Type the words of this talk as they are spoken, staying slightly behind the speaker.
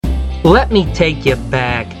Let me take you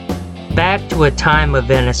back to a time of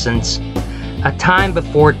innocence, a time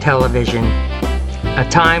before television, a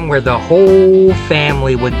time where the whole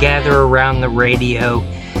family would gather around the radio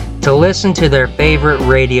to listen to their favorite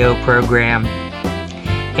radio program.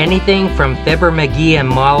 Anything from Fibber McGee and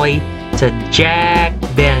Molly to Jack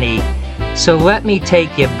Benny. So let me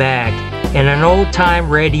take you back in an old-time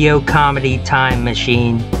radio comedy time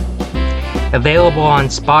machine. Available on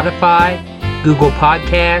Spotify, Google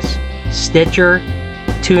Podcasts, Stitcher,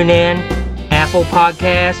 TuneIn, Apple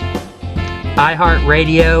Podcasts,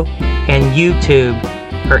 iHeartRadio, and YouTube,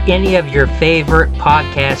 or any of your favorite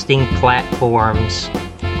podcasting platforms.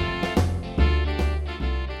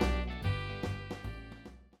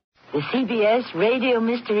 The CBS Radio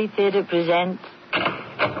Mystery Theater presents...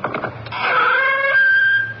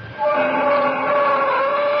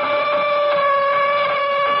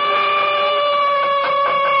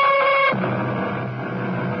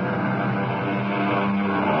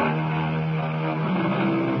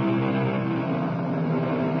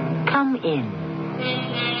 Come in.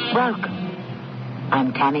 Welcome.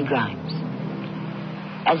 I'm Tammy Grimes.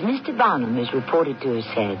 As Mr. Barnum is reported to have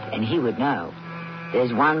said, and he would know,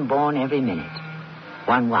 there's one born every minute.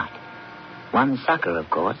 One what? One sucker, of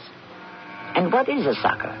course. And what is a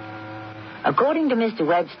sucker? According to Mr.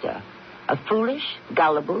 Webster, a foolish,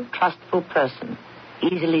 gullible, trustful person,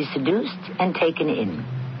 easily seduced and taken in.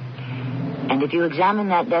 And if you examine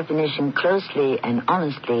that definition closely and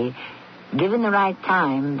honestly, given the right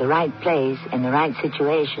time, the right place, and the right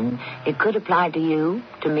situation, it could apply to you,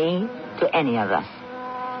 to me, to any of us.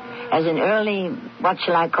 As an early, what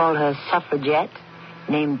shall I call her, suffragette,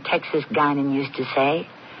 named Texas Guinan used to say,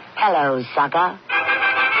 "Hello, sucker."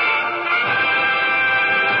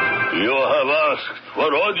 You have asked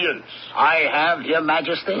for audience. I have, Your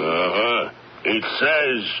Majesty. It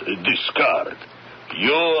says discard.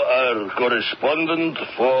 You are correspondent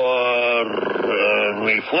for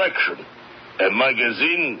Reflection, a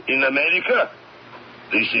magazine in America.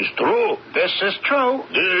 This is true. This is true.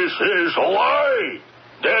 This is a lie.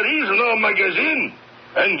 There is no magazine.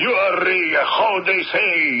 And you are, how they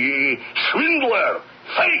say, swindler,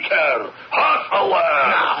 faker, hustler.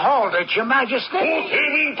 Now, hold it, Your Majesty. Put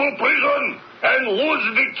him into prison and lose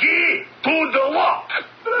the key to the lock.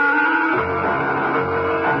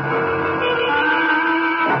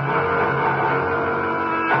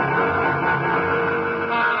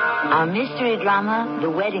 Our mystery drama, The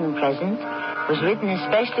Wedding Present, was written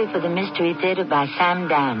especially for the Mystery Theater by Sam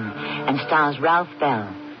Dan and stars Ralph Bell.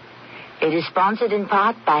 It is sponsored in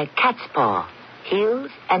part by Cat's Paw,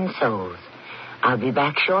 Heels and Souls. I'll be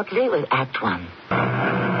back shortly with Act One.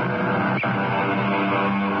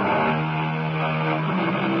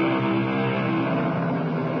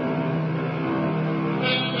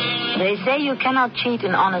 They say you cannot cheat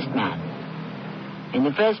an honest man. In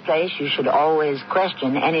the first place, you should always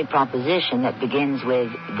question any proposition that begins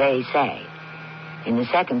with "they say." In the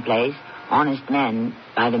second place, honest men,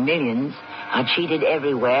 by the millions, are cheated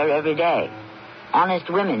everywhere, every day. Honest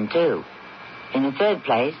women, too. In the third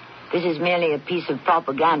place, this is merely a piece of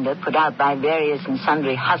propaganda put out by various and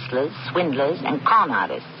sundry hustlers, swindlers, and con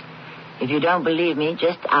artists. If you don't believe me,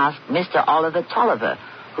 just ask Mr. Oliver Tolliver,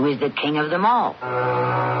 who is the king of them all.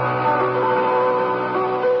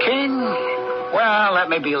 King? Well, that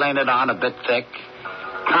may be laying it on a bit thick.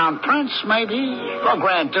 Crown Prince, maybe, or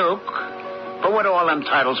Grand Duke. But what do all them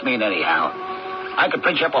titles mean anyhow? I could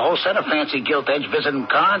print you up a whole set of fancy gilt-edged visiting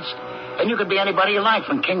cards, and you could be anybody you like,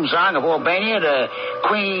 from King Zong of Albania to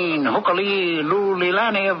Queen Hukali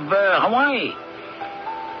Lulilani of Hawaii.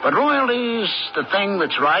 But royalty's the thing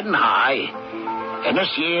that's riding high in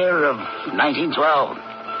this year of 1912,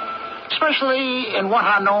 especially in what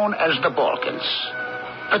are known as the Balkans,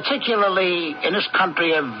 particularly in this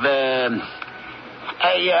country of...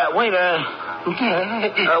 waiter...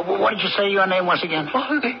 what did you say your name was again? Why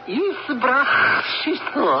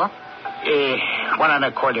don't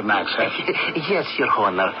I call you Max, huh? Yes, Your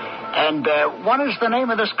Honor. And what is the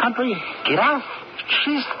name of this country? Graf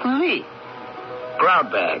Schistli.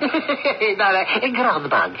 Groundbag.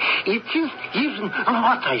 Groundbag. It is even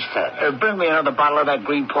what I said. Bring me another bottle of that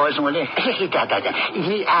green poison, will you? The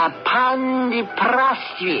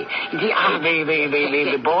Pandiprasvi.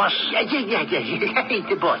 The boss? Yeah.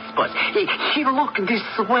 The boss. He look this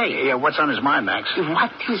way. Yeah, what's on his mind, Max?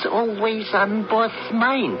 What is always on boss'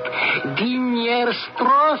 mind? Dinier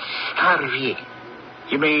Strostarvi.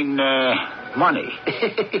 You mean, money?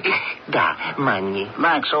 Da, money.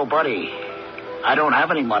 Max, oh, buddy, I don't have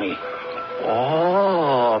any money.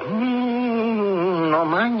 Oh, no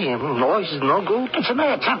money. No, it's no good. It's a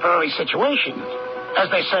mere temporary situation. As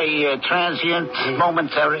they say, transient,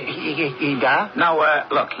 momentary. Да? Now,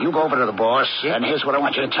 look, you go over to the boss, and here's what I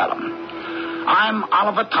want you to tell him. I'm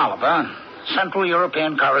Oliver Tolliver, Central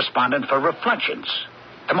European correspondent for Reflections,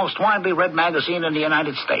 the most widely read magazine in the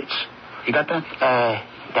United States. You got that?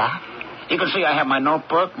 Да? You can see I have my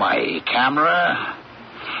notebook, my camera,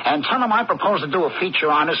 and tell him I propose to do a feature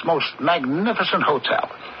on this most magnificent hotel.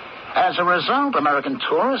 As a result, American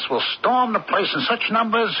tourists will storm the place in such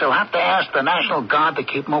numbers they'll have to ask the National Guard to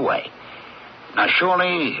keep them away. Now,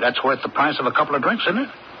 surely that's worth the price of a couple of drinks, isn't it?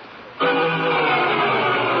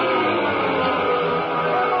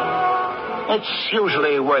 It's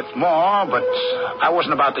usually worth more, but I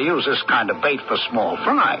wasn't about to use this kind of bait for small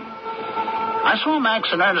fry. I saw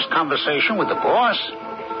Max in earnest conversation with the boss.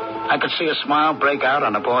 I could see a smile break out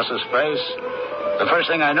on the boss's face. The first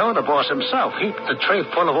thing I knew, the boss himself heaped the tray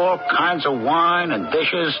full of all kinds of wine and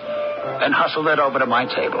dishes and hustled it over to my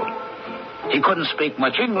table. He couldn't speak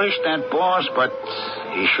much English, that boss, but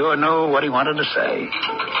he sure knew what he wanted to say.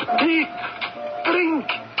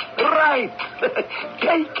 Drink. Right.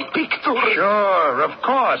 Take picture. Sure, of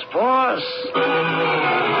course, boss.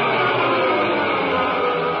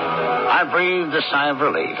 I breathed a sigh of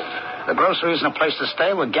relief. The groceries and a place to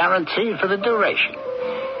stay were guaranteed for the duration.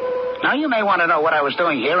 Now, you may want to know what I was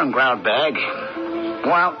doing here in Groundbag.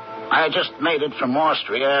 Well, I had just made it from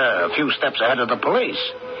Austria, a few steps ahead of the police.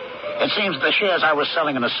 It seems the shares I was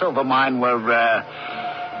selling in a silver mine were,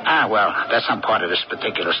 well, that's some part of this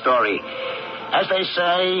particular story. As they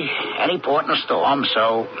say, any port in a storm,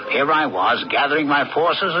 so here I was, gathering my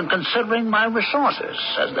forces and considering my resources,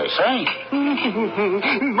 as they say.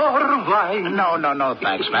 More wine. No,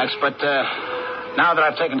 thanks, Max, but, now that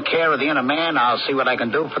I've taken care of the inner man, I'll see what I can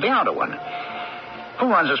do for the outer one. Who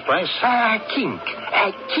runs this place? King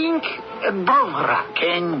Bovra.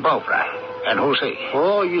 King Bovra. And who's he?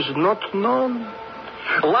 Oh, he's not known.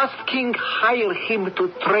 Last king hired him to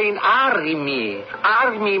train army.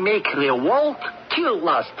 Army make revolt, kill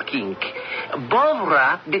last king.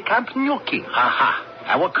 Bovra become new king. Aha.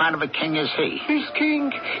 And what kind of a king is he? He's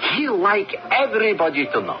king. He like everybody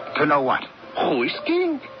to know. To know what? Who is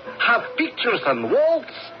king? Have pictures on walls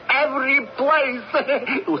every place.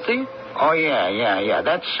 You see? Oh, yeah.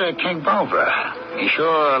 That's King Bovra. He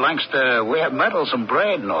sure likes to wear medals and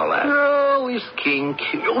bread and all that. Oh, he's king.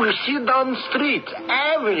 You see down street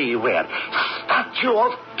everywhere. Statue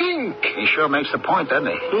of king. He sure makes the point, doesn't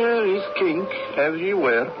he? Yeah, he's king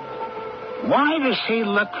everywhere. Why does he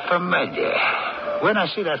look familiar? Where did I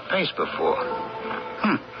see that face before?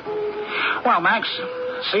 Well, Max,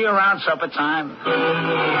 see you around supper time.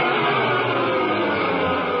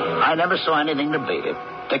 I never saw anything to beat it.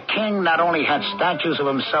 The king not only had statues of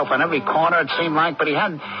himself on every corner, it seemed like, but he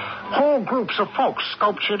had whole groups of folks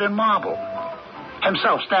sculptured in marble.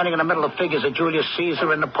 Himself standing in the middle of figures of Julius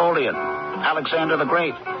Caesar and Napoleon, Alexander the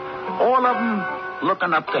Great. All of them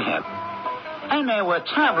looking up to him. And there were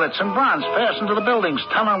tablets in bronze fastened to the buildings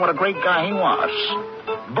telling what a great guy he was.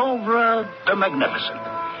 Bovra the Magnificent.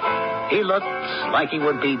 He looked like he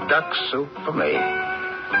would be duck soup for me.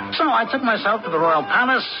 So I took myself to the Royal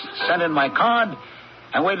Palace, sent in my card,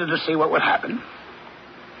 and waited to see what would happen.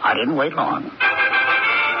 I didn't wait long.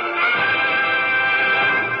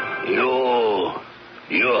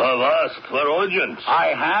 You have asked for audience.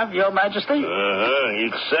 I have, Your Majesty.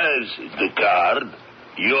 It says in the card,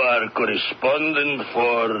 you are correspondent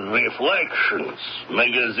for Reflections,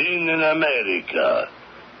 magazine in America.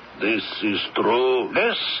 This is true?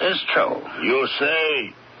 This is true. You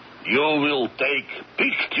say you will take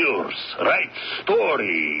pictures, write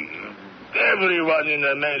story. Everyone in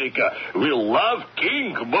America will love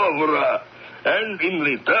King Bovra. And in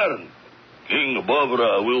return, King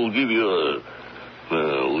Bovra will give you a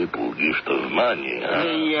little gift of money. Huh?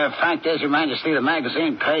 The fact is, Your Majesty, the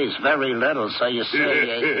magazine pays very little, so you see...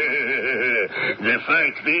 The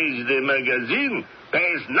fact is, the magazine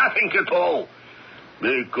pays nothing at all.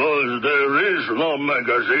 Because there is no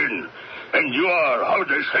magazine. And you are, how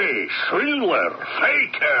they say, swindler,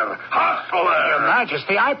 faker, hustler. Your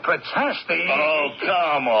Majesty, I protest. Oh,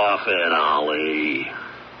 come off it, Ollie.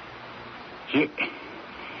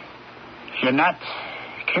 You're not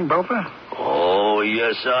King Bovra? Oh,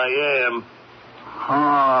 yes, I am.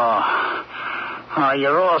 Oh,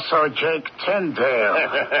 you're also Jake Tyndale.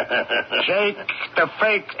 Jake the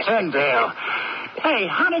fake Tyndale. Hey,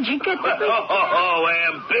 how did you get that? Oh,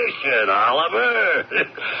 ambition, Oliver.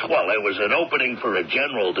 Well, there was an opening for a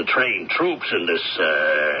general to train troops in this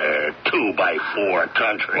 2x4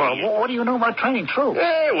 country. Well, what do you know about training troops?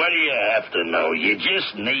 Hey, what do you have to know? You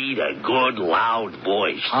just need a good, loud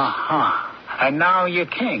voice. Uh-huh. And now you're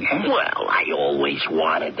king, huh? Well, I always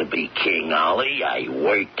wanted to be king, Ollie. I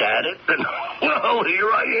worked at it, and, well,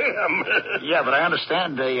 here I am. Yeah, but I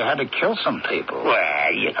understand you had to kill some people.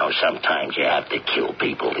 Well, you know, sometimes you have to kill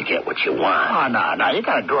people to get what you want. Oh, no, you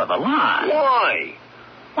got to draw the line. Why?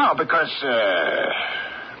 Well, because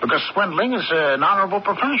swindling is an honorable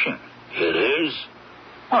profession. It is?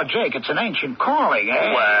 Oh, Jake, it's an ancient calling,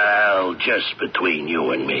 eh? Well, just between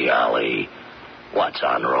you and me, Ollie. What's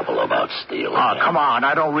honorable about stealing? Oh, come on.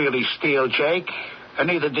 I don't really steal, Jake. And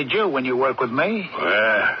neither did you when you work with me.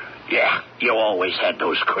 Yeah, you always had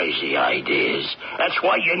those crazy ideas. That's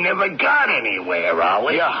why you never got anywhere,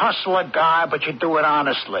 Ollie. You hustle a guy, but you do it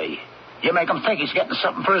honestly. You make him think he's getting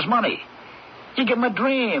something for his money. You give him a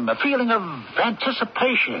dream, a feeling of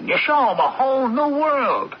anticipation. You show him a whole new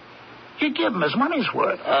world. You give him his money's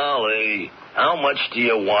worth. Ollie, how much do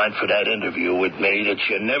you want for that interview with me that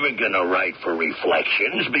you're never going to write for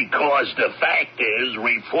Reflections? Because the fact is,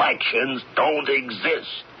 Reflections don't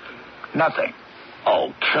exist. Nothing.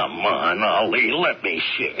 Oh, come on, Ollie. Let me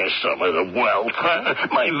share some of the wealth, huh?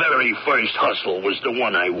 My very first hustle was the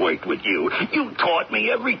one I worked with you. You taught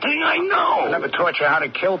me everything I know. I never taught you how to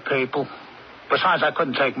kill people. Besides, I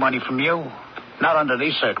couldn't take money from you. Not under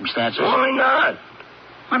these circumstances. Why not?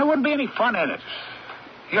 Well, there wouldn't be any fun in it.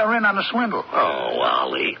 You're in on the swindle. Oh,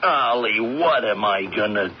 Ollie, what am I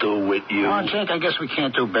going to do with you? Oh, Jake, I guess we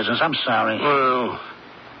can't do business. I'm sorry. Well,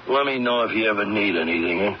 let me know if you ever need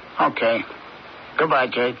anything, eh? Okay. Goodbye,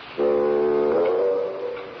 Jake.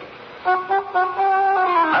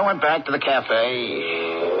 I went back to the cafe.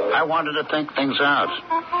 I wanted to think things out.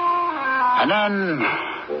 And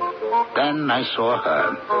then I saw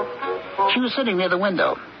her. She was sitting near the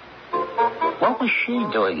window. What was she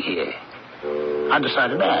doing here? I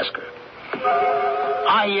decided to ask her.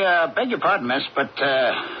 I beg your pardon, miss, but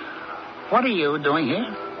what are you doing here?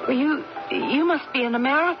 Well, you must be an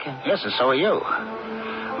American. Yes, and so are you.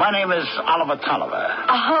 My name is Oliver Tolliver.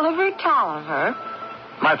 Oliver Tolliver?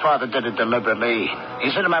 My father did it deliberately.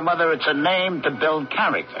 He said to my mother, it's a name to build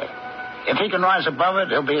character. If he can rise above it,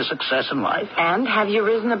 he'll be a success in life. And have you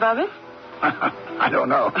risen above it? I don't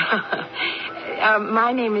know.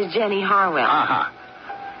 My name is Jenny Harwell. Uh-huh.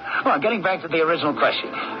 Well, getting back to the original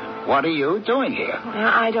question. What are you doing here?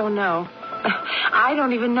 I don't know. I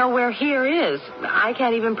don't even know where here is. I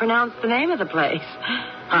can't even pronounce the name of the place.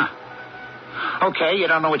 Huh. Okay, you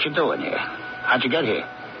don't know what you're doing here. How'd you get here?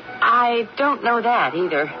 I don't know that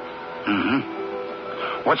either.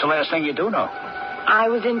 Mm-hmm. What's the last thing you do know? I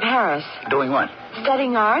was in Paris. Doing what?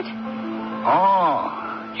 Studying art.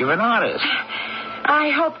 Oh, you're an artist.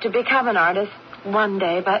 I hope to become an artist one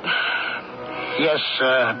day, but... Yes,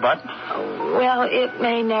 but? Well, it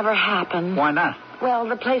may never happen. Why not? Well,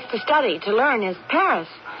 the place to study, to learn, is Paris.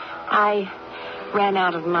 I ran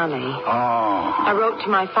out of money. Oh. I wrote to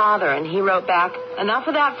my father, and he wrote back, enough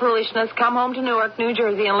of that foolishness. Come home to Newark, New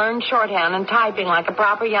Jersey, and learn shorthand and typing like a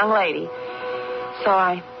proper young lady. So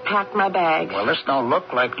I packed my bags. Well, this don't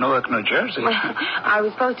look like Newark, New Jersey. I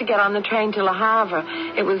was supposed to get on the train to Le Havre.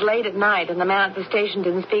 It was late at night, and the man at the station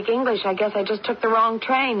didn't speak English. I guess I just took the wrong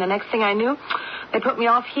train. The next thing I knew, they put me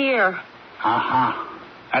off here. Uh-huh.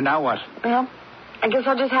 And now what? Well, I guess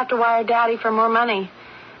I'll just have to wire Daddy for more money.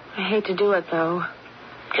 I hate to do it, though.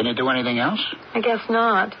 Can you do anything else? I guess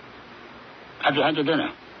not. Have you had your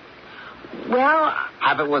dinner? Well...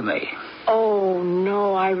 Have it with me. Oh,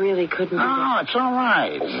 no, I really couldn't. No, it's all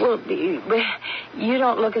right. Well, you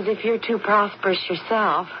don't look as if you're too prosperous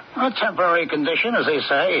yourself. A temporary condition, as they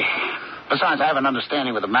say. Besides, I have an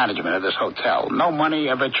understanding with the management of this hotel. No money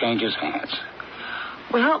ever changes hands.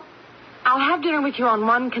 Well, I'll have dinner with you on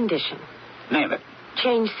one condition. Name it.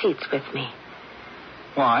 Change seats with me.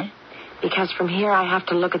 Why? Because from here I have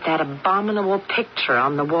to look at that abominable picture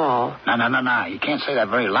on the wall. No. You can't say that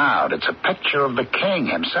very loud. It's a picture of the king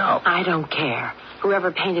himself. I don't care.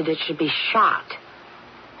 Whoever painted it should be shot.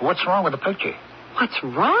 What's wrong with the picture? What's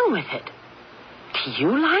wrong with it? Do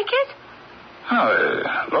you like it?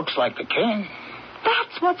 Oh, it looks like the king.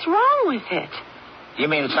 That's what's wrong with it. You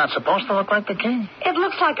mean it's not supposed to look like the king? It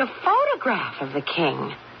looks like a photograph of the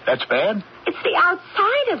king. That's bad? It's the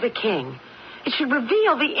outside of the king. It should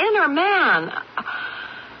reveal the inner man.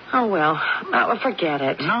 Oh, well, forget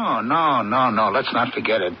it. No. Let's not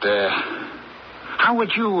forget it. How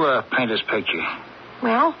would you paint his picture?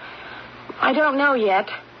 Well, I don't know yet.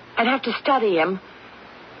 I'd have to study him.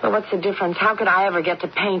 But what's the difference? How could I ever get to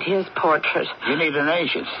paint his portrait? You need an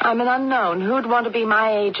agent. I'm an unknown. Who'd want to be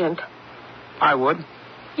my agent? I would.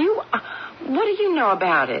 You... What do you know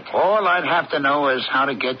about it? All I'd have to know is how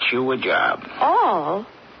to get you a job. All?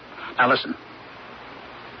 Now, listen.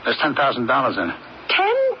 There's $10,000 in it.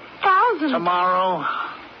 $10,000. Tomorrow,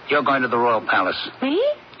 you're going to the Royal Palace. Me?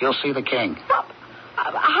 You'll see the king. Well,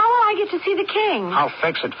 how will I get to see the king? I'll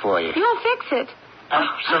fix it for you. You'll fix it.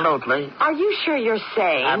 Absolutely. Are you sure you're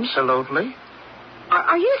sane? Absolutely.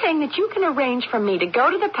 Are you saying that you can arrange for me to go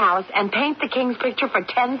to the palace and paint the king's picture for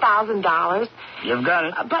 $10,000? You've got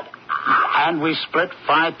it. But... And we split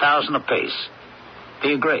 $5,000 apiece. Do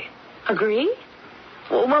you agree? Agree?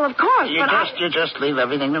 Well, of course, You just leave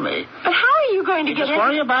everything to me. But how are you going to get just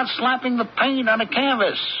worry about slapping the paint on the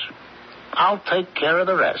canvas. I'll take care of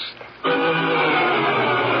the rest.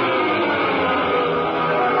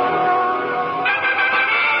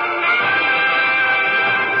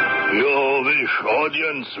 You wish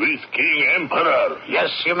audience with King Emperor? Yes,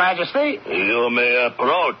 Your Majesty. You may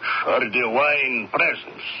approach her divine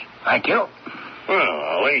presence. Thank you.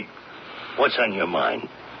 Oh, wait. What's on your mind?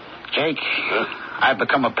 Jake, I've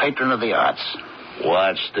become a patron of the arts.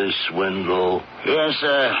 What's the swindle? Yes,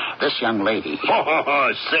 this young lady.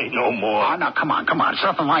 Say no more. Oh, no, come on. It's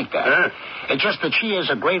nothing like that. Huh? It's just that she is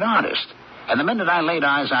a great artist. And the minute I laid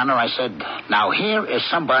eyes on her, I said, now here is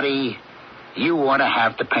somebody you ought to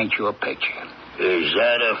have to paint you a picture. Is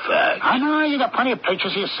that a fact? I know, you got plenty of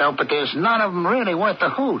pictures yourself, but there's none of them really worth the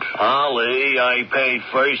hoot. Holly, I paid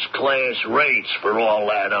first-class rates for all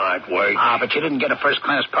that artwork. Ah, but you didn't get a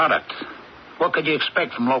first-class product. What could you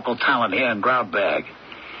expect from local talent here in Groundbag?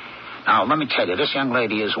 Now, let me tell you, this young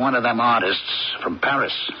lady is one of them artists from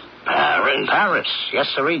Paris. Paris? Paris. Yes,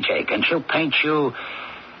 sirree, Jake. And she'll paint you,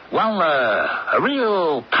 well, a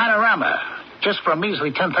real panorama just for a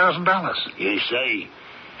measly $10,000. You say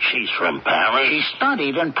she's from Paris? She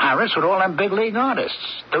studied in Paris with all them big league artists.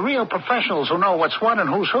 The real professionals who know what's what and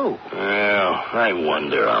who's who. Well, I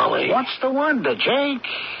wonder, Ollie. What's the wonder, Jake?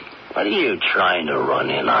 What are you trying to run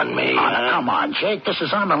in on me? Oh, come on, Jake. This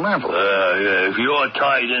is on the level. If you're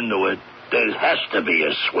tied into it, there has to be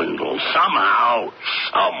a swindle. Somehow,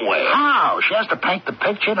 somewhere. How? She has to paint the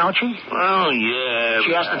picture, don't she? Well, yeah.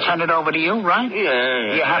 She has to turn it over to you, right?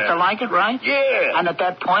 Yeah. You have to like it, right? Yeah. And at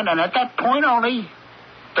that point only,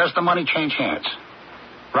 does the money change hands.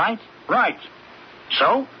 Right? Right.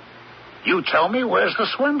 So, you tell me, where's the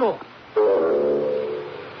swindle?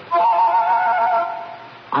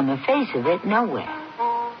 On the face of it, nowhere.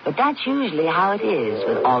 But that's usually how it is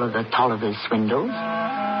with all of the Tolliver's swindles.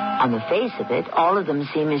 On the face of it, all of them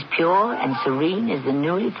seem as pure and serene as the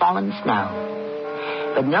newly fallen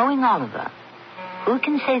snow. But knowing Oliver, who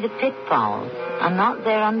can say the pitfalls are not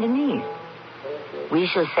there underneath? We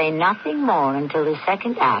shall say nothing more until the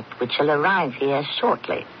second act, which shall arrive here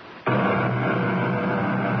shortly.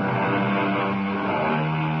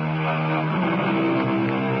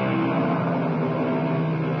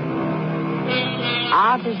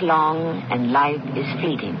 Art is long and life is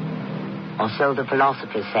fleeting, or so the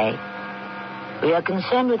philosophers say. We are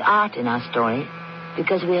concerned with art in our story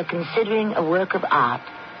because we are considering a work of art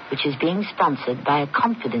which is being sponsored by a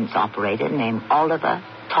confidence operator named Oliver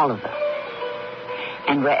Tolliver.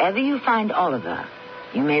 And wherever you find Oliver,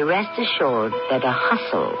 you may rest assured that a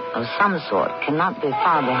hustle of some sort cannot be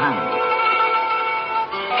far behind.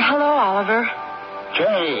 Hello, Oliver.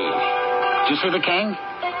 Jay, did you see the king?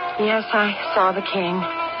 Yes, I saw the king.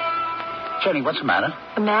 Jenny, what's the matter?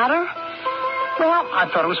 The matter? Well, I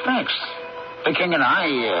thought it was fixed. The king and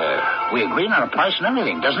I, we agreed on a price and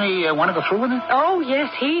everything. Doesn't he want to go through with it? oh,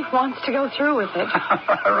 yes, he wants to go through with it.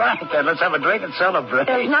 All right, then. Let's have a drink and celebrate.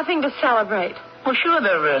 There's nothing to celebrate. Well, sure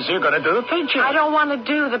there is. You're going to do the picture. I don't want to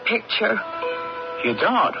do the picture. You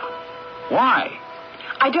don't? Why?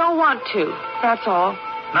 I don't want to. That's all.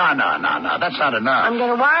 No. That's not enough. I'm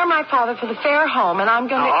going to wire my father for the fair home, and I'm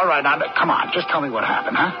going to... All right, now, come on. Just tell me what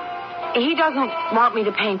happened, huh? He doesn't want me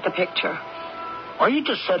to paint the picture. Well, you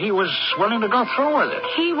just said he was willing to go through with it.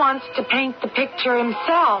 He wants to paint the picture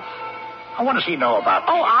himself. What does he know about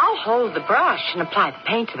Oh, I'll hold the brush and apply the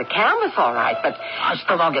paint to the canvas, all right, but... I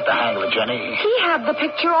still don't get the hang of it, Jenny. He had the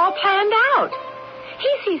picture all planned out.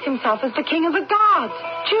 He sees himself as the king of the gods,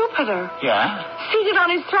 Jupiter. Yeah? Seated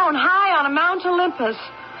on his throne high on a Mount Olympus.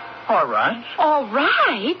 All right. All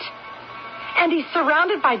right? And he's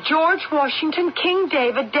surrounded by George Washington, King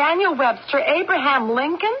David, Daniel Webster, Abraham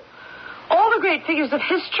Lincoln, all the great figures of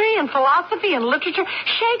history and philosophy and literature,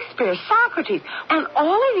 Shakespeare, Socrates, and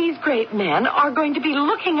all of these great men are going to be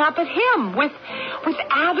looking up at him with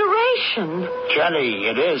adoration. Jenny,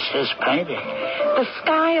 it is his painting. The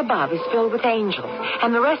sky above is filled with angels,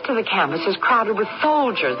 and the rest of the canvas is crowded with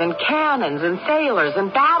soldiers and cannons and sailors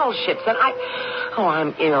and battleships, and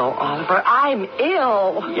I'm ill, Oliver. I'm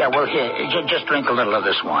ill. Yeah, well, here, just drink a little of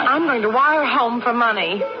this wine. I'm going to wire home for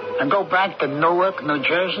money. And go back to Newark, New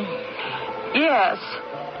Jersey? Yes.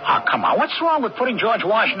 Oh, come on. What's wrong with putting George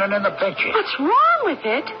Washington in the picture? What's wrong with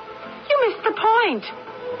it? You missed the point.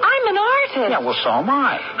 I'm an artist. Yeah, well, so am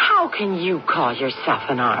I. How can you call yourself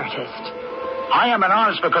an artist? I am an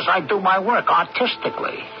artist because I do my work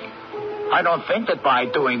artistically. I don't think that by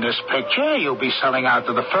doing this picture you'll be selling out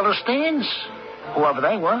to the Philistines, whoever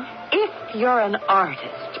they were. If you're an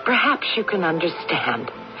artist, perhaps you can understand.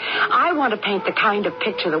 I want to paint the kind of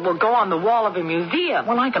picture that will go on the wall of a museum.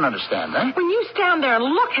 Well, I can understand that. When you stand there and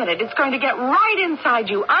look at it, it's going to get right inside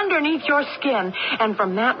you, underneath your skin. And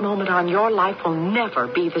from that moment on, your life will never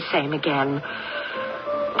be the same again.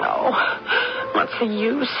 Oh, what's the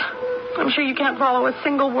use? I'm sure you can't follow a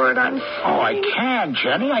single word I'm saying. Oh, I can,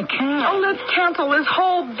 Jenny, I can. Oh, let's cancel this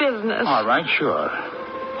whole business. All right, sure.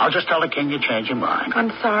 I'll just tell the king you changed your mind. I'm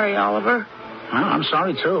sorry, Oliver. Well, I'm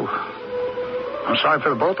sorry, too. I'm sorry for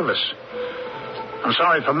the both of us. I'm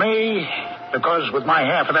sorry for me, because with my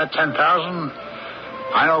half of that 10,000,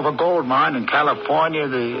 I know of a gold mine in California,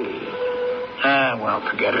 well,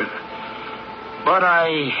 forget it. But I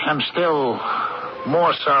am still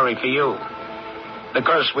more sorry for you,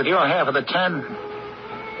 because with your half of the 10,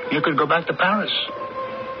 you could go back to Paris.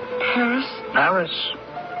 Paris? Paris,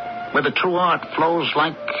 where the true art flows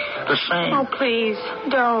like the Seine. Oh, please,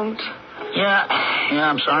 don't. Yeah,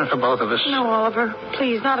 I'm sorry for both of us. No, Oliver,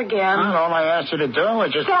 please, not again. Well, all I asked you to do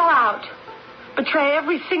was just... Sell out. Betray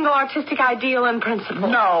every single artistic ideal and principle.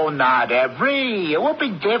 No, not every. It would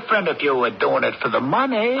be different if you were doing it for the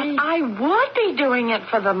money. I would be doing it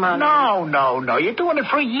for the money. No. You're doing it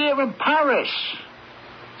for a year in Paris.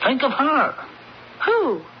 Think of her.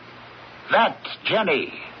 Who? That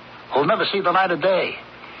Jenny, who'll never see the light of day.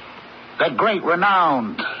 That great,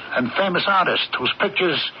 renowned, and famous artist whose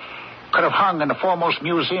pictures could have hung in the foremost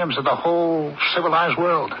museums of the whole civilized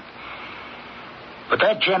world. But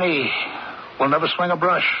that Jenny will never swing a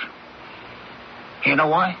brush. You know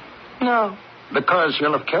why? No. Because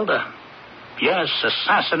you'll have killed her. Yes,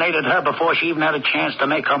 assassinated her before she even had a chance to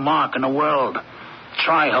make her mark in the world.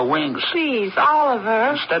 Try her wings. Please,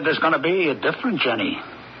 Oliver. Instead, there's going to be a different Jenny.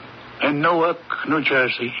 In Newark, New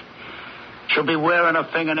Jersey. She'll be wearing her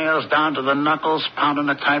fingernails down to the knuckles, pounding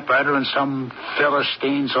a typewriter in some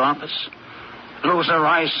Philistine's office. Losing her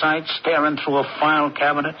eyesight, staring through a file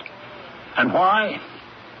cabinet. And why?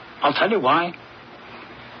 I'll tell you why.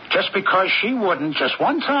 Just because she wouldn't, just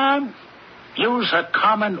one time, use her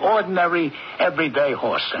common, ordinary, everyday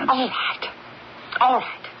horse sense. All right.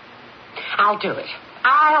 I'll do it.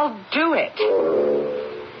 I'll do it.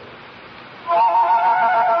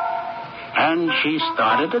 And she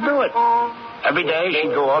started to do it. Every day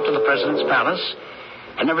she'd go off to the president's palace,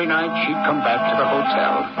 and every night she'd come back to the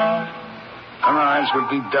hotel. Her eyes would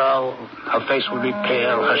be dull, her face would be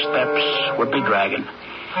pale, her steps would be dragging.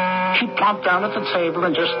 She'd plump down at the table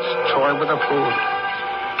and just toy with her food.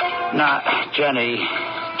 Now, Jenny,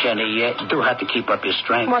 you do have to keep up your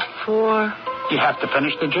strength. What for? You have to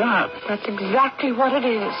finish the job. That's exactly what it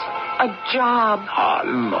is. A job. Oh,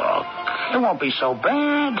 look. It won't be so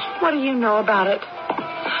bad. What do you know about it?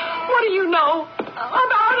 What do you know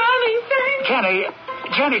about anything?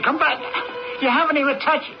 Jenny, come back. You haven't even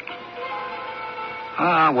touched it.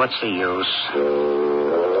 What's the use?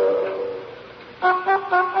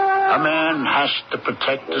 A man has to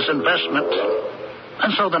protect his investment.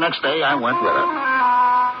 And so the next day I went with her.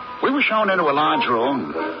 We were shown into a large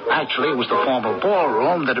room. Actually, it was the former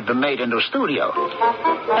ballroom that had been made into a studio.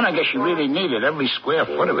 And I guess she really needed every square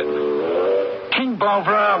foot of it. King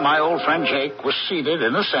Bovra, my old friend Jake, was seated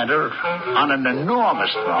in the center on an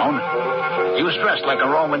enormous throne. He was dressed like a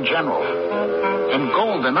Roman general in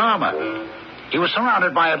golden armor. He was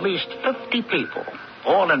surrounded by at least 50 people,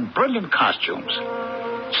 all in brilliant costumes.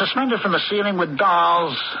 Suspended from the ceiling with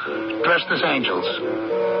dolls dressed as angels.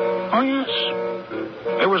 Oh, yes.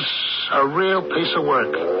 It was a real piece of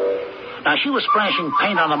work. Now, she was splashing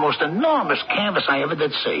paint on the most enormous canvas I ever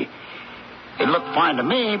did see. It looked fine to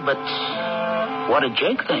me, but what did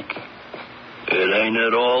Jake think? It ain't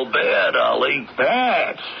at all bad, Ollie.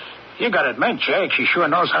 Bad? You gotta admit, Jake, she sure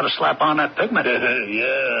knows how to slap on that pigment.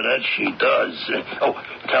 Yeah, that she does. Oh,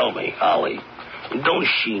 tell me, Ollie, don't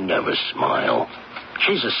she never smile?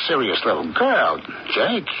 She's a serious little girl,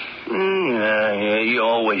 Jake. Yeah, you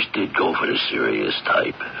always did go for the serious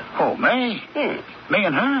type. Oh, me? Me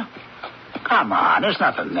and her? Come on, there's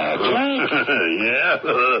nothing there, Jake. Yeah,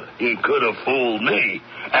 he could have fooled me.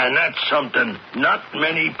 And that's something not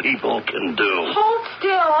many people can do. Hold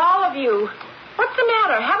still, all of you. What's the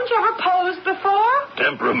matter? Haven't you ever posed before?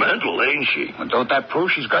 Temperamental, ain't she? Well, don't that prove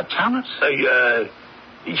she's got talent?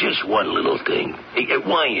 Just one little thing.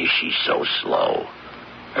 Why is she so slow?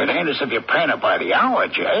 It ain't as if you're paying it by the hour,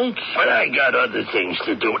 Jake. But I got other things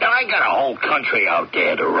to do. Now, I got a whole country out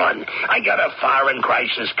there to run. I got a foreign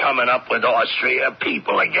crisis coming up with Austria.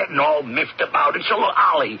 People are getting all miffed about it. So, look,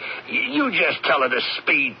 Ollie, you just tell her to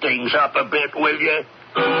speed things up a bit, will you?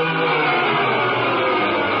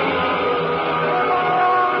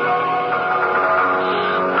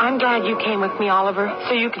 I'm glad you came with me, Oliver,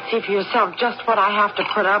 so you could see for yourself just what I have to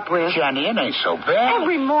put up with. Jenny, it ain't so bad.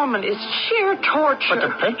 Every moment is sheer torture. But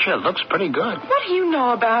the picture looks pretty good. What do you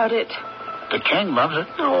know about it? The king loves it.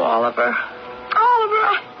 Oh, Oliver. Oliver,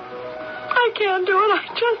 I can't do it. I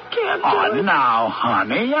just can't do it. Oh, now,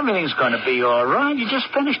 honey, everything's going to be all right. You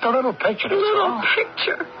just finished a little picture. A little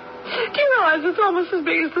picture? Do you realize it's almost as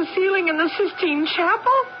big as the ceiling in the Sistine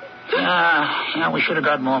Chapel? Yeah, we should have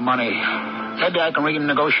got more money. Maybe I can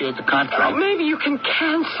renegotiate the contract. Oh, maybe you can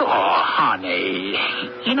cancel. Oh, honey.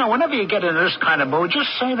 You know, whenever you get in this kind of mood,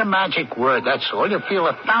 just say the magic word, that's all. You'll feel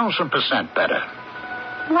 1,000% better.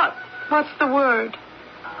 What's the word?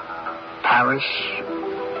 Paris.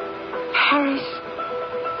 Paris?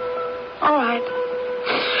 All right.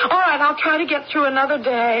 All right, I'll try to get through another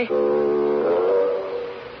day.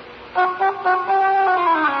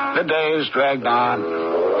 The days dragged on.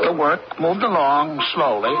 The work moved along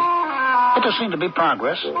slowly. But there seemed to be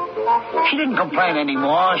progress. She didn't complain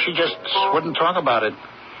anymore. She just wouldn't talk about it.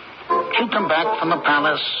 She'd come back from the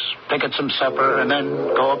palace, pick at some supper, and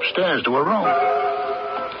then go upstairs to her room.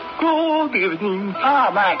 Good evening. Ah,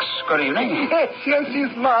 Max, good evening. Yes,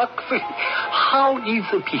 it's Max. How is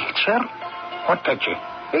the picture? What picture?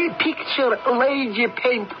 A picture lady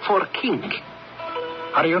paint for king.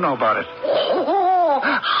 How do you know about it? Oh,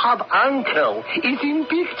 have uncle is in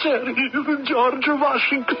picture. George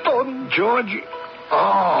Washington. George?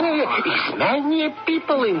 Oh. Is many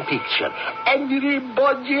people in picture.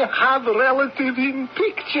 Everybody have relative in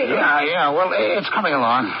picture. Yeah. Well, it's coming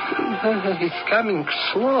along. It's coming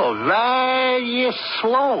slow. Very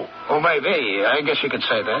slow. Oh, maybe. I guess you could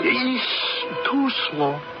say that. It's too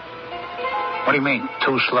slow. What do you mean,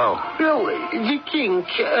 too slow? Well, the king,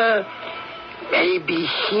 maybe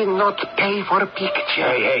he not pay for a picture.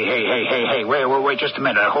 Hey, wait just a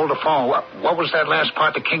minute. Hold the phone. What was that last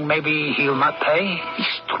part? The king maybe he'll not pay?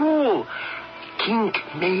 It's true. King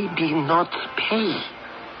maybe not pay.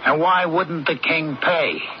 And why wouldn't the king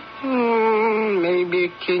pay?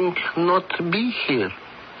 Maybe king not be here.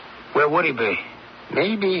 Where would he be?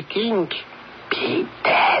 Maybe king be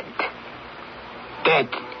dead. Dead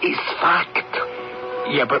is fact.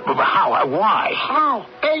 Yeah, but how? Why? How?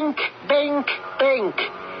 Bank.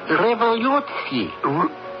 Revolution.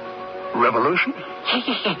 Revolution?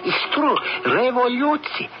 It's true.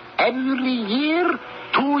 Revolution. Every year,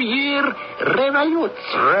 2 year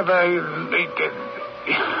revolution.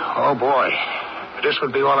 Oh, boy. This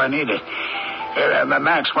would be all I needed.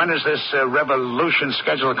 Max, when is this revolution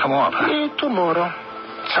scheduled to come off? Tomorrow.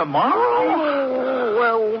 Tomorrow?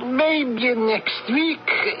 Well, maybe next week,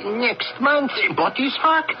 next month. But it's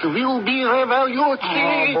fact. Will be revolution.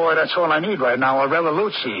 Oh, boy, that's all I need right now, a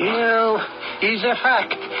revolution. Well, it's a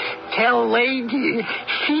fact. Tell lady,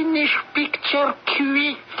 finish picture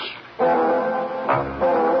quick.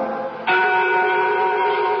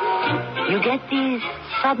 You get these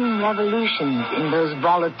sudden revolutions in those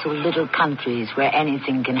volatile little countries where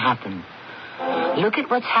anything can happen. Look at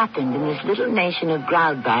what's happened in this little nation of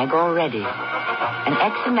Groudbag already. An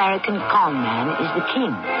ex-American con man is the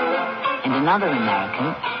king. And another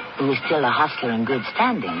American, who is still a hustler in good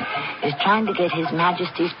standing, is trying to get His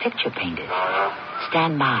Majesty's picture painted.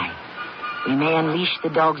 Stand by. We may unleash the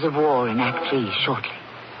dogs of war in Act 3 shortly.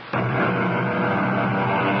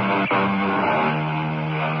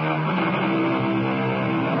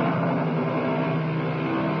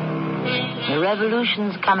 The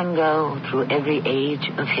revolutions come and go through every age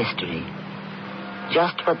of history.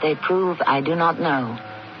 Just what they prove, I do not know.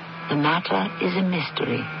 The matter is a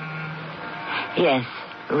mystery. Yes,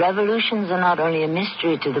 revolutions are not only a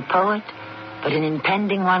mystery to the poet, but an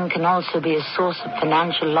impending one can also be a source of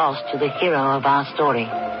financial loss to the hero of our story.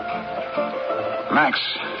 Max,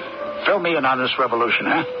 fill me in on this revolution,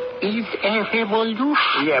 huh? Is a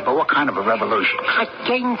revolution? Yeah, but what kind of a revolution?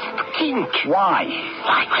 Against king. Why?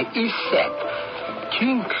 Why, he said,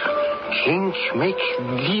 king make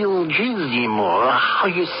deal more. How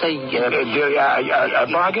you say? A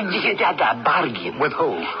bargain? Yeah, a bargain. With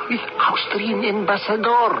who? With Austrian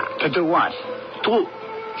ambassador. To do what? To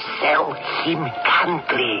sell him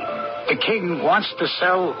country. The king wants to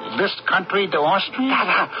sell this country to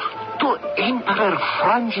Austria? To Emperor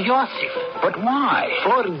Franz Joseph. But why?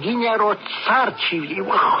 For dinero tsarchi.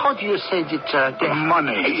 How do you say it?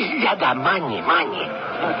 Money. Yeah, the money.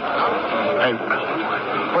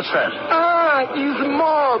 What's that? His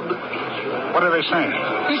mob. What are they saying?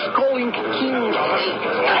 He's calling King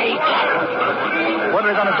traitor. What are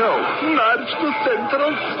they going to do? March to Central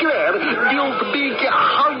Square. Build big,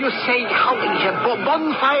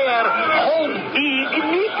 bonfire. Hold big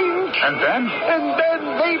meeting. And then? And then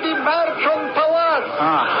maybe march on Palace.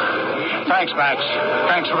 Thanks, Max.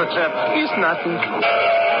 Thanks for the tip. It's nothing.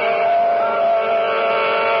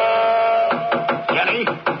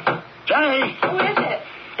 Jenny? Who is it?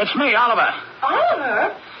 It's me, Oliver.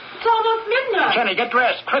 Oliver? It's almost midnight. Jenny, get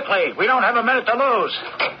dressed, quickly. We don't have a minute to lose.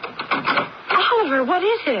 Oliver, what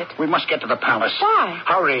is it? We must get to the palace. Why?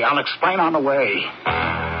 Hurry, I'll explain on the way.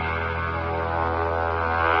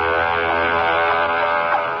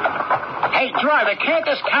 Hey, driver, can't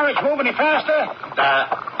this carriage move any faster?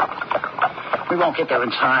 We won't get there in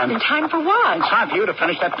time. In time for what? In time for you to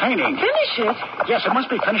finish that painting. Finish it? Yes, it must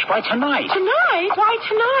be finished by tonight. Tonight? Why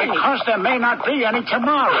tonight? Because there may not be any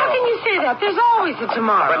tomorrow. How can you say that? There's always a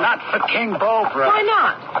tomorrow. But not for King Bovra. Why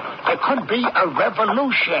not? There could be a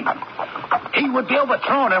revolution. He would be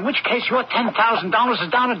overthrown, in which case your $10,000 is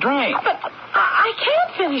down a drain. But I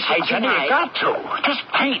can't finish Hey, it Jenny, tonight. you got to. Just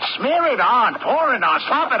paint, smear it on, pour it on,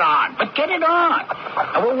 slap it on. But get it on.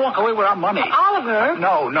 And we'll walk away with our money. Oliver.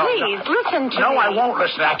 No. Please, listen to me. No, I won't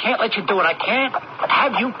listen. I can't let you do it. I can't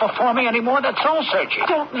have you performing anymore. That's soul searching.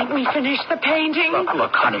 Don't make me finish the painting.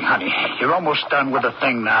 Look, honey. You're almost done with the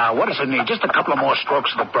thing now. What does it need? Just a couple of more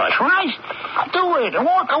strokes of the brush, right? Do it and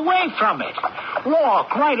walk away from it.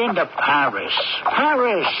 Walk right into Paris.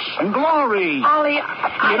 Paris and glory. Ollie,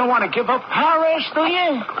 You don't want to give up Paris, do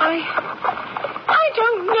you? I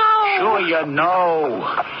don't know. Sure you know.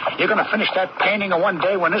 You're going to finish that painting, and one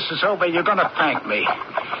day when this is over, you're going to thank me.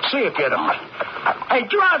 See if you don't. Hey,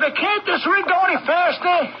 driver, can't this rig go any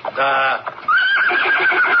faster?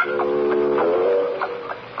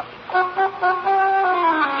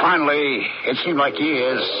 Finally, it seemed like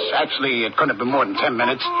years. Actually, it couldn't have been more than 10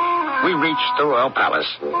 minutes. We reached the Royal Palace.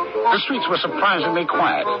 The streets were surprisingly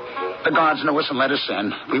quiet. The guards and the whistle let us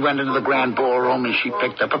in. We went into the grand ballroom, and she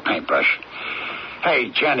picked up a paintbrush. Hey,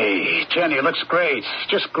 Jenny, it looks great.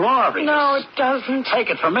 Just glorious. No, it doesn't. Take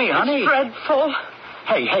it from me, honey. It's dreadful.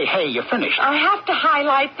 Hey, you're finished. I have to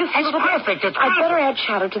highlight this It's little perfect. It's I'd perfect. better add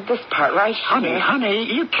shadow to this part right here.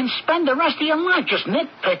 Honey, you can spend the rest of your life just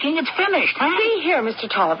nitpicking. It's finished, huh? See here, Mr.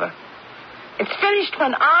 Tolliver. It's finished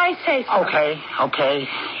when I say so. Okay.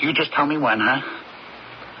 You just tell me when, huh?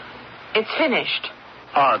 It's finished.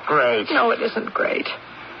 Oh, great. No, it isn't great.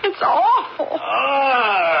 It's awful.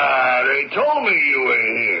 They told me you were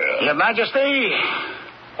here. Your Majesty,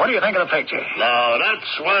 what do you think of the picture? Now,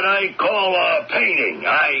 that's what I call a painting.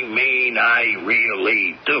 I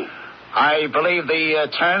really do. I believe the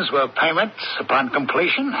terms were payment upon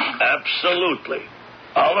completion. Absolutely.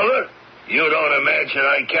 Oliver, you don't imagine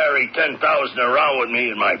I carry $10,000 around with me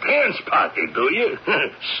in my pants pocket, do you?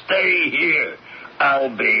 Stay here. I'll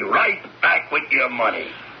be right back with your money.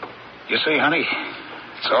 You see, honey,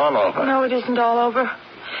 it's all over. No, it isn't all over.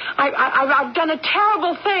 I've done a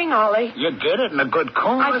terrible thing, Ollie. You did it in a good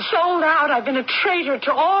cause. I've sold out. I've been a traitor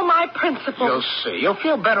to all my principles. You'll see. You'll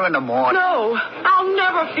feel better in the morning. No, I'll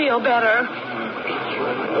never feel better.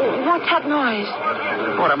 What's that noise?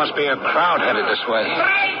 Oh, there must be a crowd headed this way.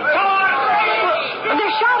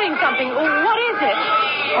 They're shouting something. What is it?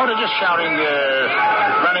 Oh, they're just shouting,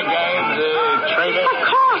 renegade, traitor. Of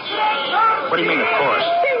course. What do you mean, of course?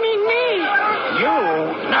 They mean me. You?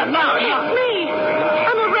 No. Yes, me.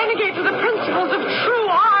 I'm a renegade to the principles of true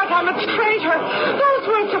art. I'm a traitor. Those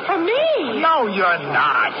words are for me. No, you're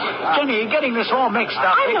not. Jenny, you're getting this all mixed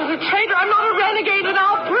up. I'm not a traitor. I'm not a renegade, and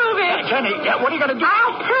I'll prove it. Jenny, what are you going to do?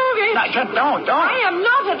 I'll prove it. No, don't. I am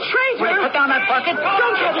not a traitor. Will you put down that bucket?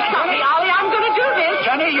 Don't try to stop me, Ollie. I'm going to do this.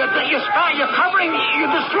 Jenny, you're covering,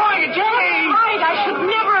 you're destroying it, Jenny. Right. I should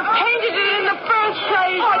never have painted it in the first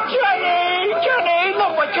place. Oh, Jenny,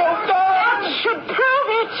 look what you've done. That should prove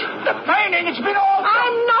it. The painting, it's been all...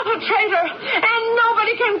 I'm not a traitor, and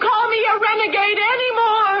nobody can call me a renegade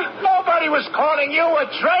anymore. Nobody was calling you a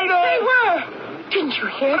traitor. They were. Didn't you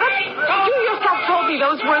hear them? You yourself told me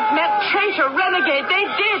those words meant traitor, renegade. They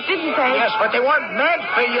did, didn't they? Yes, but they weren't meant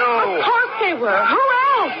for you. Of course they were. Who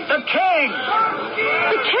else? The king.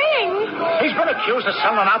 The king? He's been accused of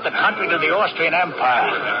selling out the country to the Austrian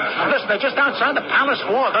Empire. Listen, they're just outside the palace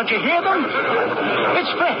wall. Don't you hear them?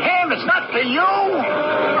 It's for him. It's not for you.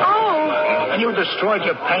 Oh. And you destroyed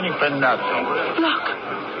your painting for nothing.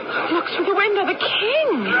 Look through the window. The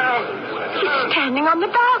king. He's standing on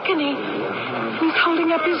the balcony. He's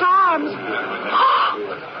holding up his arms. Oh,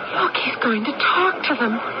 look, he's going to talk to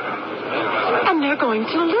them. And they're going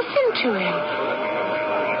to listen to him.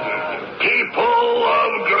 People of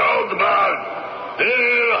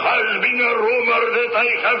has been a rumor that I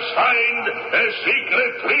have signed a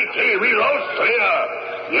secret treaty with Austria.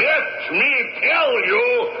 Let me tell you,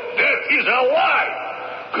 that is a lie.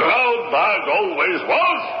 Groundbag always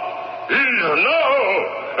was, is now,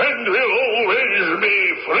 and will always be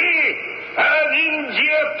free and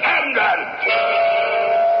independent.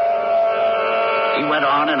 He went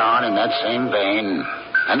on in that same vein,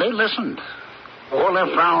 and they listened. All their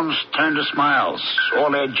frowns turned to smiles,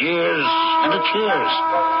 all their jeers into cheers.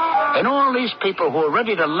 And all these people who were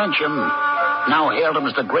ready to lynch him now hailed him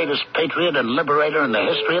as the greatest patriot and liberator in the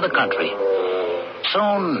history of the country.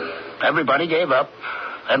 Soon, everybody gave up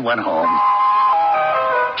and went home.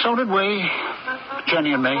 So did we,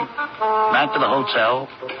 Jenny and me, back to the hotel,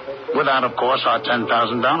 without, of course, our $10,000.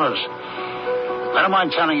 I don't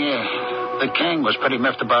mind telling you, the king was pretty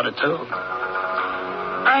miffed about it, too.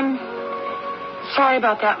 I'm sorry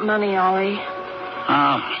about that money, Ollie.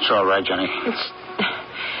 Oh, it's all right, Jenny.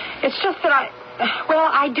 It's just that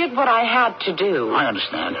I did what I had to do. I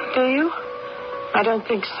understand. Do you? I don't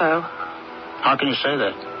think so. How can you say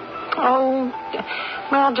that? Oh,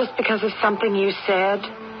 well, just because of something you said.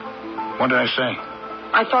 What did I say?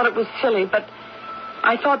 I thought it was silly, but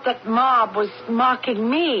I thought that mob was mocking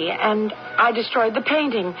me, and I destroyed the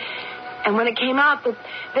painting. And when it came out that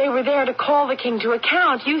they were there to call the king to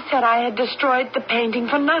account, you said I had destroyed the painting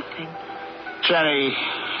for nothing. Jenny,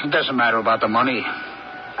 it doesn't matter about the money.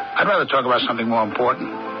 I'd rather talk about something more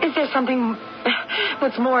important. Is there something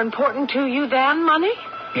that's more important to you than money?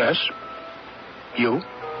 Yes. You?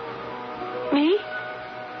 Me?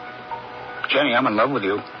 Jenny, I'm in love with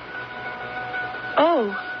you.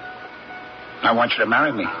 Oh. I want you to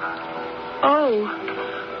marry me. Oh.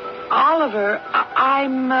 Oliver,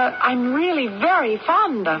 I'm really very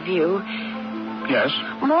fond of you. Yes?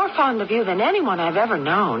 More fond of you than anyone I've ever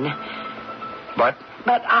known. But?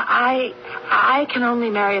 But I can only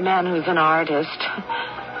marry a man who's an artist.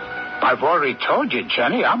 I've already told you,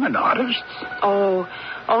 Jenny, I'm an artist. Oh,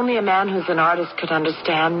 only a man who's an artist could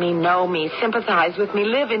understand me, know me, sympathize with me,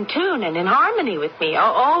 live in tune and in harmony with me.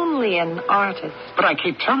 Only an artist. But I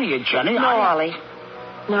keep telling you, Jenny, No, Ollie.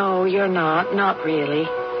 No, you're not. Not really.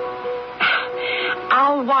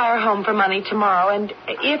 I'll wire home for money tomorrow, and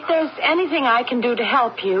if there's anything I can do to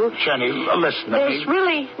help you... Jenny, listen to me. There's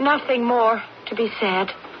really nothing more to be said.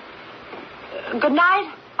 Good night,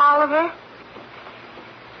 Oliver.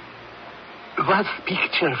 Was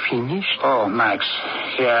picture finished? Oh, Max.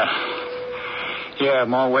 Yeah,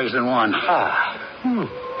 more ways than one.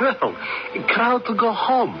 Well, crowd to go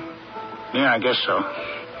home. Yeah, I guess so.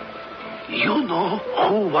 You know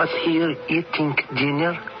who was here eating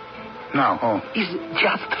dinner? No, who? He's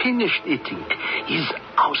just finished eating. He's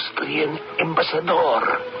Austrian ambassador.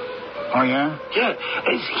 Oh, yeah? Yeah,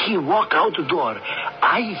 as he walk out the door,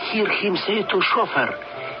 I hear him say to chauffeur,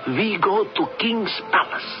 "We go to King's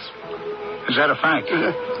Palace." Is that a fact?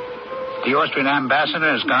 The Austrian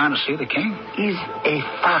ambassador has gone to see the king? Is a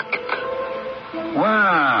fact.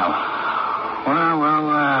 Wow.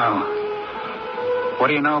 What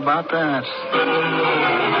do you know about that?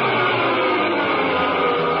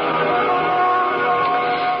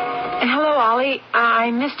 Hello, Ollie. I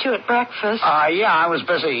missed you at breakfast. Yeah, I was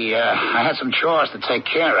busy. I had some chores to take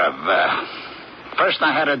care of. First,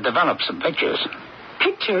 I had to develop some pictures.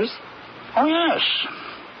 Pictures? Oh, yes.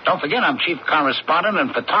 Don't forget, I'm chief correspondent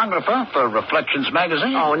and photographer for Reflections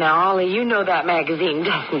magazine. Oh, now, Ollie, you know that magazine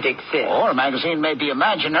doesn't exist. Oh, a magazine may be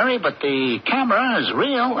imaginary, but the camera is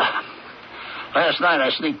real. Last night, I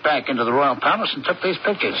sneaked back into the Royal Palace and took these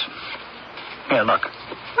pictures. Here, look.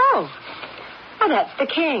 Oh, that's the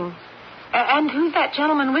king. And who's that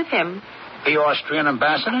gentleman with him? The Austrian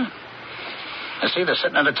ambassador. You see, they're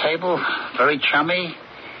sitting at a table, very chummy,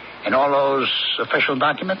 in all those official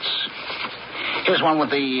documents. Here's one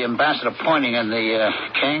with the ambassador pointing and the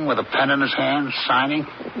king with a pen in his hand, signing.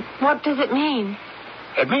 What does it mean?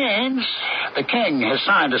 It means the king has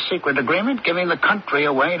signed a secret agreement giving the country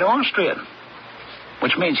away to Austria,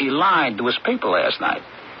 which means he lied to his people last night.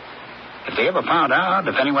 If they ever found out,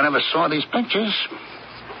 if anyone ever saw these pictures,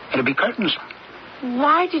 it'd be curtains.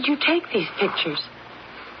 Why did you take these pictures?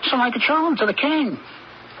 So I could show them to the king.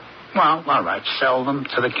 Well, all right, sell them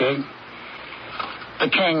to the king. The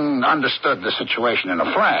king understood the situation in a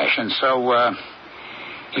flash, and so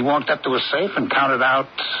he walked up to a safe and counted out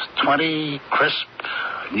 20 crisp,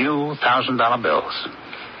 new $1,000 bills.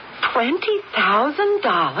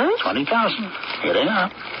 $20,000? 20,000. Here they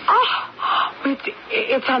are. Oh,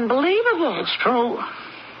 it's unbelievable. It's true.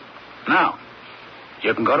 Now,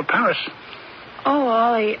 you can go to Paris. Oh,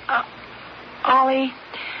 Ollie. Ollie,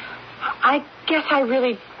 I guess I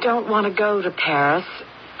really don't want to go to Paris.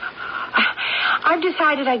 I've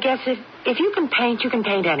decided, I guess, if you can paint, you can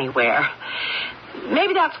paint anywhere.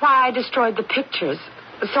 Maybe that's why I destroyed the pictures,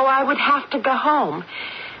 so I would have to go home.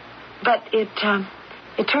 But it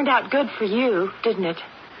turned out good for you, didn't it?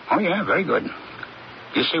 Oh, yeah, very good.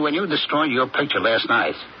 You see, when you destroyed your picture last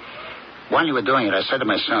night, while you were doing it, I said to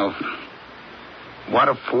myself, what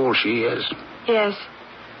a fool she is. Yes.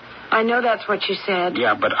 I know that's what you said.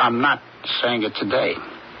 Yeah, but I'm not saying it today.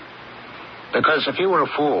 Because if you were a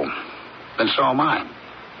fool, then so am I.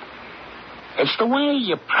 It's the way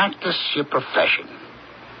you practice your profession.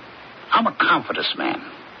 I'm a confidence man,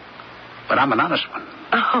 but I'm an honest one.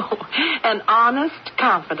 Oh, an honest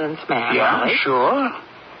confidence man. Yeah, Ollie. sure.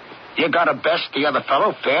 You gotta best the other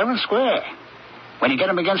fellow fair and square. When you get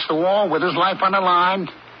him against the wall with his life on the line,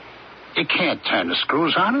 you can't turn the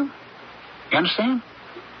screws on him. You understand?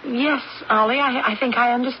 Yes, Ollie, I think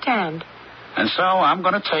I understand. And so I'm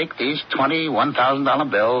going to take these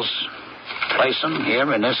 $21,000 bills, place them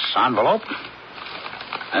here in this envelope,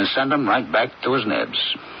 and send them right back to his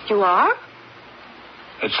nibs. You are?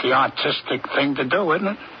 It's the artistic thing to do, isn't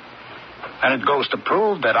it? And it goes to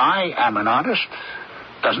prove that I am an artist,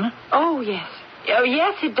 doesn't it? Oh, yes. Oh,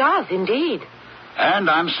 yes, it does, indeed. And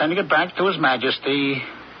I'm sending it back to His Majesty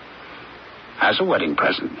as a wedding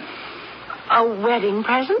present. A wedding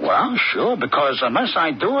present? Well, sure, because unless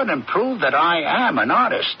I do it and prove that I am an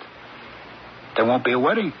artist, there won't be a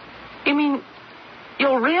wedding. You mean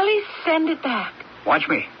you'll really send it back? Watch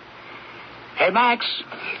me. Hey, Max.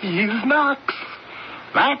 Here's Max.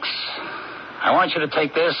 Max, I want you to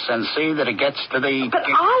take this and see that it gets to the... But,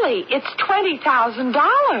 Ollie, it's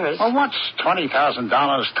 $20,000. Well, what's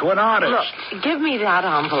 $20,000 to an artist? Look, give me that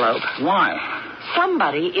envelope. Why?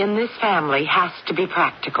 Somebody in this family has to be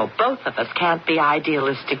practical. Both of us can't be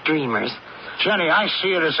idealistic dreamers. Jenny, I see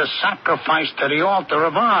it as a sacrifice to the altar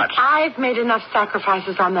of art. I've made enough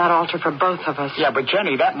sacrifices on that altar for both of us. Yeah, but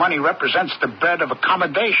Jenny, that money represents the bread of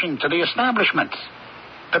accommodation to the establishment.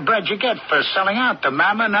 The bread you get for selling out to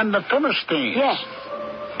Mammon and the Philistines. Yes.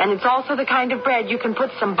 And it's also the kind of bread you can put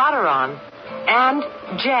some butter on. And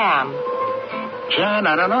jam. Jen,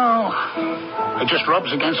 I don't know. It just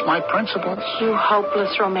rubs against my principles. You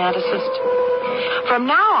hopeless romanticist. From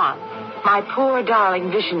now on, my poor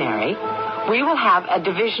darling visionary, we will have a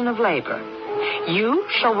division of labor. You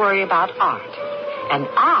shall worry about art, and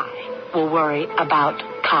I will worry about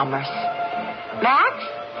commerce. Max,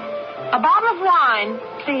 a bottle of wine,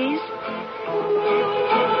 please.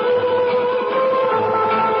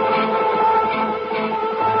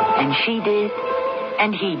 And she did,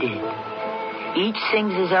 and he did. Each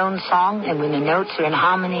sings his own song, and when the notes are in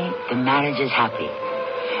harmony, the marriage is happy.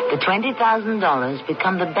 The $20,000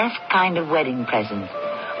 become the best kind of wedding present,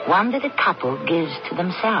 one that a couple gives to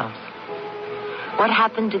themselves. What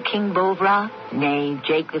happened to King Bovra, nay,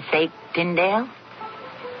 Jake the Fake Tyndale?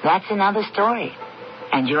 That's another story,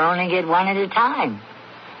 and you only get one at a time.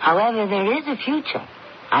 However, there is a future.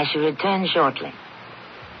 I shall return shortly.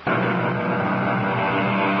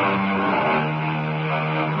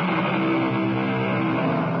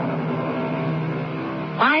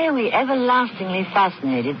 Why are we everlastingly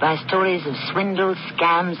fascinated by stories of swindles,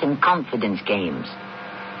 scams, and confidence games?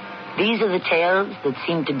 These are the tales that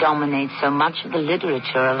seem to dominate so much of the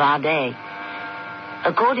literature of our day.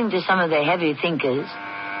 According to some of the heavy thinkers,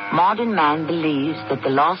 modern man believes that the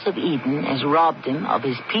loss of Eden has robbed him of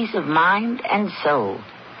his peace of mind and soul.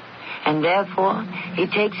 And therefore, he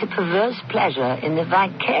takes a perverse pleasure in the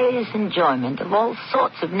vicarious enjoyment of all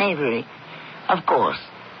sorts of knavery. Of course,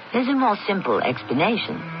 there's a more simple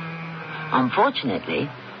explanation. Unfortunately,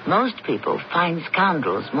 most people find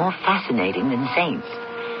scoundrels more fascinating than saints.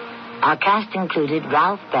 Our cast included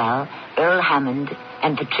Ralph Bell, Earl Hammond,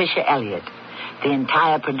 and Patricia Elliott. The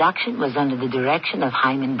entire production was under the direction of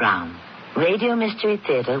Hyman Brown. Radio Mystery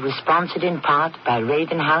Theater was sponsored in part by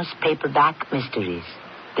Raven House Paperback Mysteries.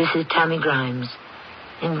 This is Tammy Grimes,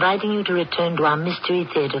 inviting you to return to our Mystery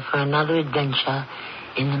Theater for another adventure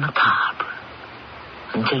in the macabre.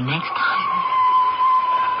 Until next time,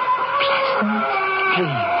 pleasant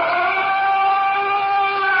dreams.